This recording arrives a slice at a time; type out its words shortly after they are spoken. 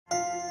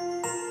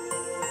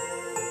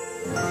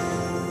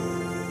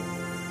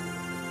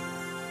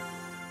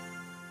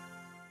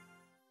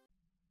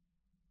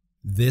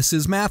This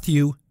is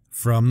Matthew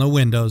from the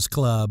Windows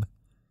Club.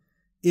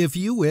 If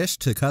you wish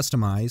to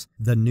customize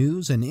the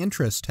News and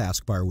Interest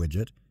taskbar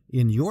widget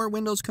in your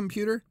Windows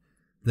computer,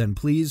 then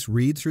please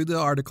read through the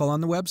article on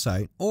the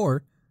website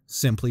or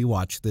simply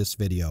watch this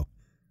video.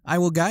 I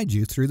will guide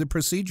you through the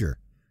procedure.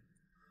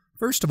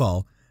 First of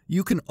all,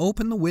 you can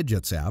open the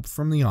Widgets app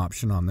from the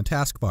option on the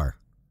taskbar.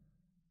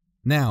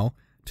 Now,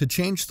 to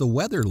change the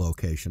weather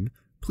location,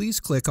 please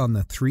click on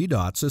the three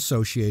dots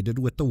associated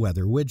with the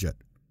weather widget.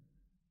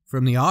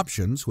 From the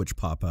options which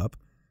pop up,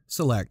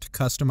 select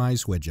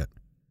Customize Widget.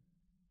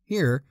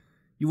 Here,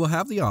 you will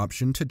have the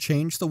option to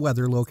change the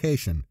weather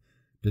location,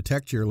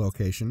 detect your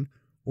location,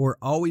 or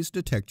always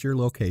detect your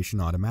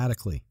location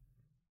automatically.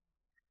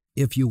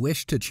 If you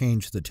wish to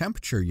change the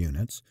temperature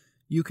units,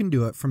 you can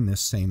do it from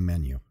this same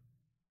menu.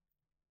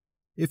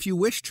 If you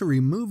wish to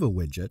remove a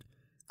widget,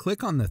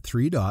 click on the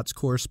three dots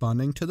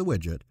corresponding to the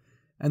widget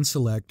and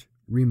select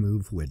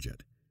Remove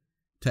Widget.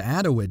 To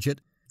add a widget,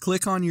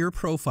 click on your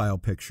profile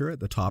picture at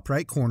the top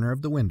right corner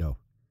of the window.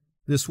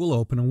 This will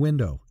open a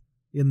window.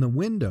 In the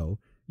window,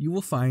 you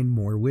will find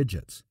more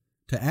widgets.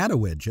 To add a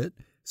widget,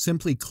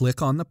 simply click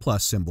on the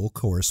plus symbol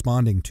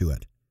corresponding to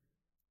it.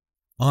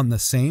 On the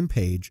same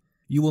page,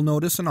 you will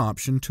notice an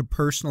option to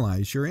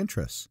personalize your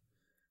interests.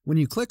 When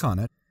you click on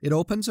it, it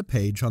opens a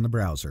page on the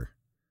browser.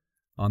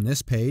 On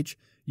this page,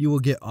 you will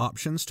get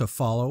options to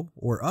follow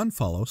or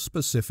unfollow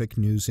specific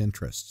news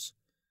interests.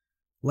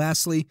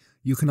 Lastly,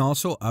 you can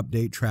also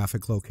update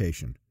traffic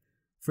location.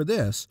 For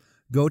this,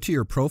 go to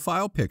your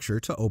profile picture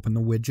to open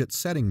the Widget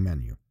Setting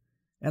menu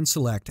and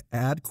select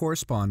Add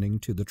corresponding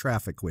to the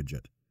traffic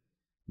widget.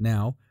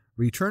 Now,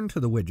 return to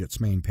the Widgets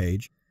main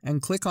page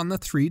and click on the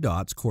three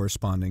dots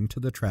corresponding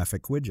to the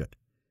traffic widget.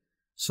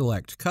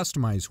 Select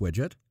Customize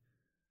Widget,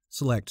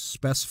 select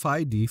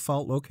Specify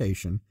Default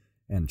Location,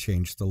 and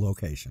change the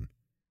location.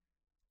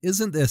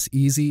 Isn't this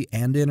easy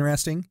and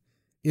interesting?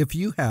 If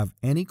you have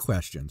any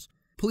questions,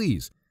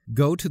 please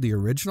go to the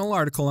original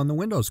article on the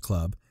Windows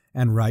Club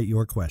and write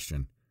your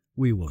question.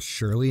 We will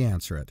surely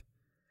answer it.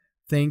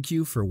 Thank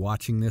you for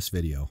watching this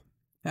video.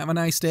 Have a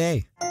nice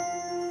day.